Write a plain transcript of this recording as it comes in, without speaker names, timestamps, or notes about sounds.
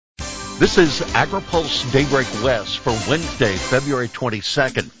This is AgriPulse Daybreak West for Wednesday, February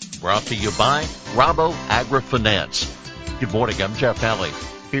 22nd, brought to you by Rabo AgriFinance. Good morning, I'm Jeff Alley.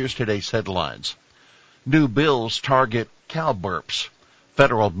 Here's today's headlines. New bills target cow burps.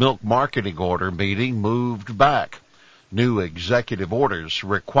 Federal milk marketing order meeting moved back. New executive orders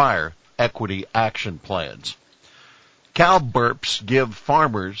require equity action plans. Cow burps give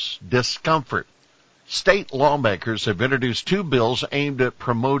farmers discomfort. State lawmakers have introduced two bills aimed at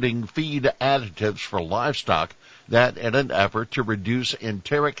promoting feed additives for livestock that in an effort to reduce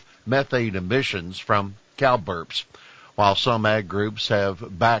enteric methane emissions from cow burps. While some ag groups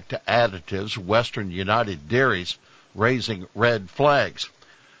have backed additives, Western United Dairies raising red flags.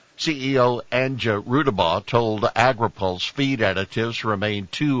 CEO Anja Rudabaugh told AgriPulse feed additives remain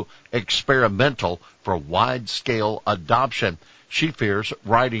too experimental for wide-scale adoption. She fears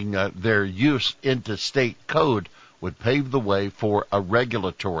writing their use into state code would pave the way for a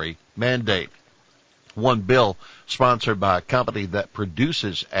regulatory mandate. One bill, sponsored by a company that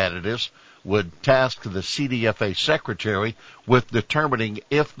produces additives, would task the CDFA secretary with determining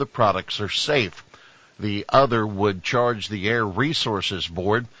if the products are safe. The other would charge the Air Resources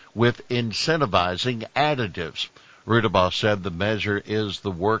Board with incentivizing additives. Rudabaugh said the measure is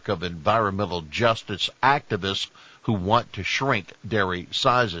the work of environmental justice activists who want to shrink dairy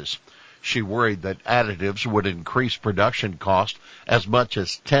sizes. She worried that additives would increase production cost as much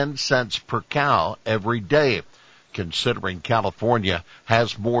as 10 cents per cow every day. Considering California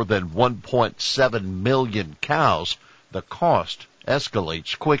has more than 1.7 million cows, the cost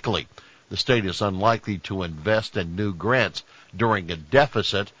escalates quickly. The state is unlikely to invest in new grants during a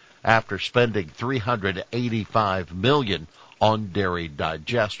deficit after spending $385 million on dairy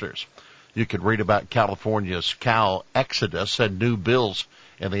digesters. You can read about California's cow exodus and new bills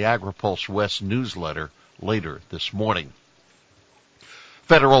in the AgriPulse West newsletter later this morning.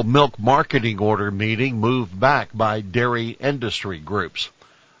 Federal milk marketing order meeting moved back by dairy industry groups.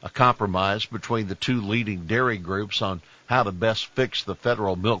 A compromise between the two leading dairy groups on how to best fix the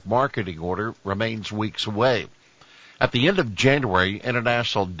federal milk marketing order remains weeks away. At the end of January,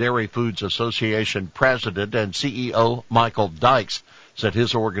 International Dairy Foods Association President and CEO Michael Dykes said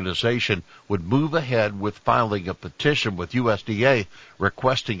his organization would move ahead with filing a petition with USDA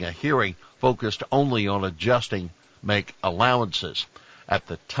requesting a hearing focused only on adjusting make allowances. At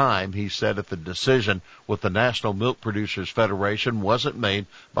the time, he said if the decision with the National Milk Producers Federation wasn't made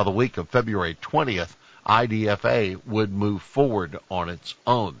by the week of February 20th, IDFA would move forward on its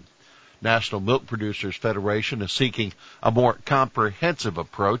own. National Milk Producers Federation is seeking a more comprehensive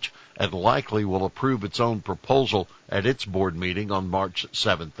approach and likely will approve its own proposal at its board meeting on March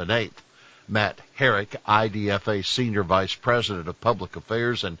 7th and 8th. Matt Herrick, IDFA Senior Vice President of Public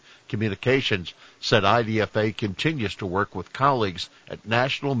Affairs and Communications, said IDFA continues to work with colleagues at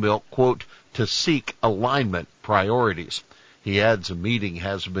National Milk, quote, to seek alignment priorities. He adds a meeting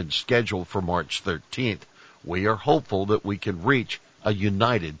has been scheduled for March 13th. We are hopeful that we can reach a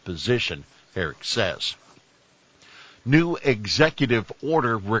united position, Herrick says. New executive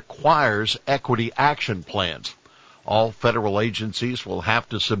order requires equity action plans. All federal agencies will have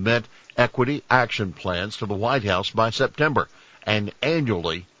to submit equity action plans to the White House by September and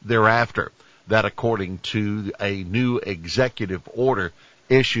annually thereafter. That according to a new executive order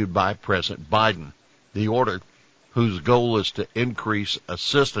issued by President Biden. The order, whose goal is to increase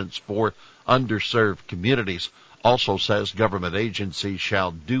assistance for underserved communities, also says government agencies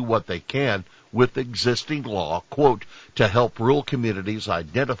shall do what they can with existing law, quote, to help rural communities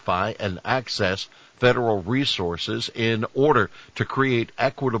identify and access federal resources in order to create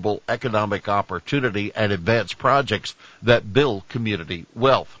equitable economic opportunity and advance projects that build community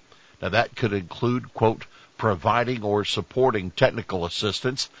wealth. Now that could include, quote, providing or supporting technical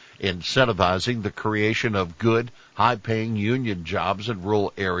assistance, incentivizing the creation of good, high-paying union jobs in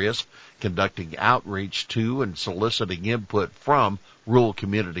rural areas, conducting outreach to and soliciting input from rural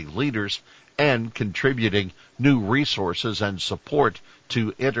community leaders, and contributing new resources and support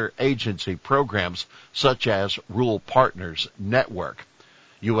to interagency programs such as Rural Partners Network.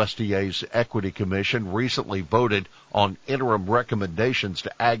 USDA's Equity Commission recently voted on interim recommendations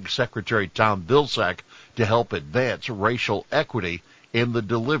to Ag Secretary Tom Vilsack to help advance racial equity in the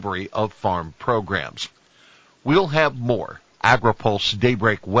delivery of farm programs. We'll have more AgriPulse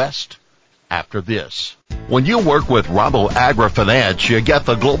Daybreak West after this. When you work with Rabo AgriFinance, you get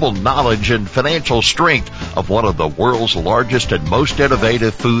the global knowledge and financial strength of one of the world's largest and most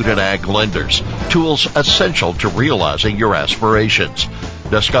innovative food and ag lenders. Tools essential to realizing your aspirations.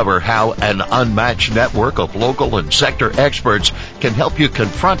 Discover how an unmatched network of local and sector experts can help you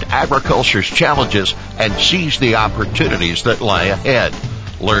confront agriculture's challenges and seize the opportunities that lie ahead.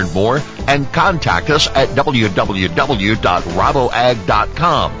 Learn more and contact us at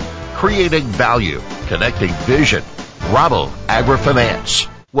www.raboag.com. Creating value, connecting vision. Rabo AgriFinance.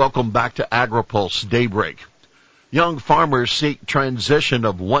 Welcome back to AgriPulse Daybreak. Young farmers seek transition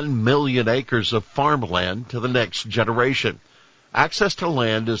of 1 million acres of farmland to the next generation. Access to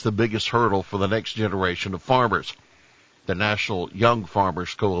land is the biggest hurdle for the next generation of farmers. The National Young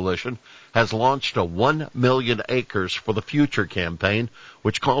Farmers Coalition has launched a 1 million acres for the future campaign,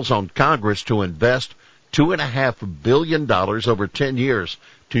 which calls on Congress to invest $2.5 billion over 10 years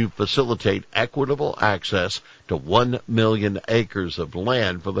to facilitate equitable access to 1 million acres of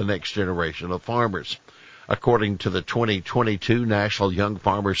land for the next generation of farmers. According to the 2022 National Young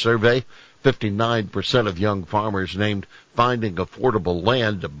Farmer Survey, 59% of young farmers named finding affordable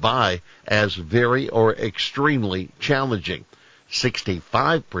land to buy as very or extremely challenging.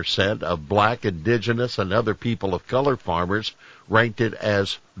 65% of Black, Indigenous, and other people of color farmers ranked it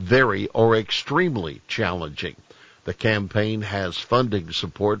as very or extremely challenging. The campaign has funding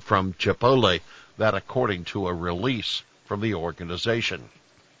support from Chipotle, that according to a release from the organization.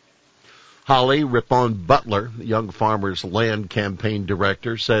 Holly Rippon Butler, Young Farmers Land Campaign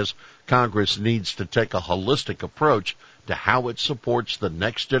Director, says Congress needs to take a holistic approach to how it supports the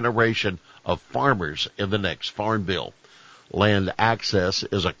next generation of farmers in the next Farm Bill. Land access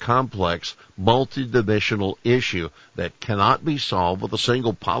is a complex, multidimensional issue that cannot be solved with a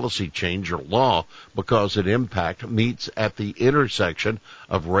single policy change or law because its impact meets at the intersection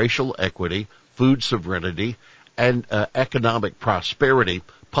of racial equity, food sovereignty, and economic prosperity,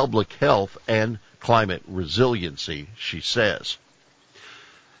 public health, and climate resiliency, she says.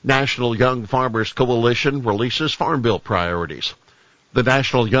 National Young Farmers Coalition releases Farm Bill priorities. The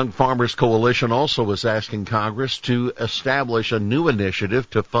National Young Farmers Coalition also is asking Congress to establish a new initiative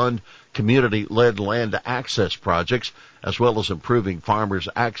to fund community-led land access projects, as well as improving farmers'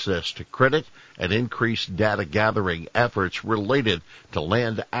 access to credit and increased data gathering efforts related to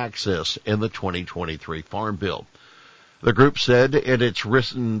land access in the 2023 Farm Bill. The group said in its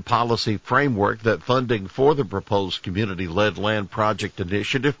written policy framework that funding for the proposed community-led land project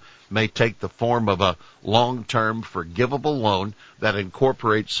initiative may take the form of a long-term forgivable loan that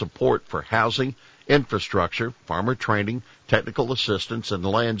incorporates support for housing, infrastructure, farmer training, technical assistance, and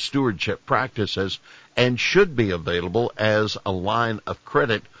land stewardship practices, and should be available as a line of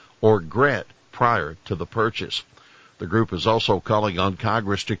credit or grant prior to the purchase. The group is also calling on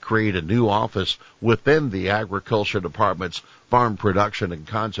Congress to create a new office within the Agriculture Department's Farm Production and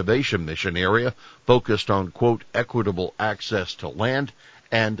Conservation Mission area focused on, quote, equitable access to land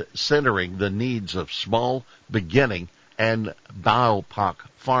and centering the needs of small, beginning, and BIPOC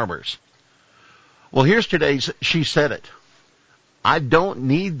farmers. Well, here's today's She Said It. I don't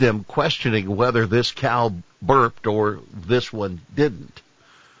need them questioning whether this cow burped or this one didn't.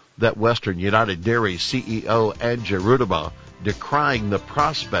 That Western United Dairy CEO Anja Rudema decrying the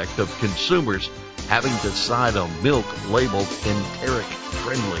prospect of consumers having to decide on milk labeled enteric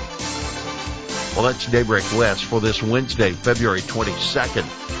friendly. Well, that's Daybreak West for this Wednesday, February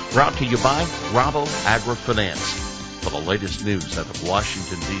 22nd, brought to you by Rabo AgriFinance. For the latest news out of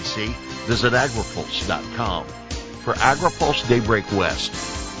Washington, D.C., visit agripulse.com. For AgriPulse Daybreak West,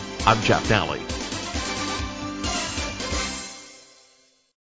 I'm Jeff Nally.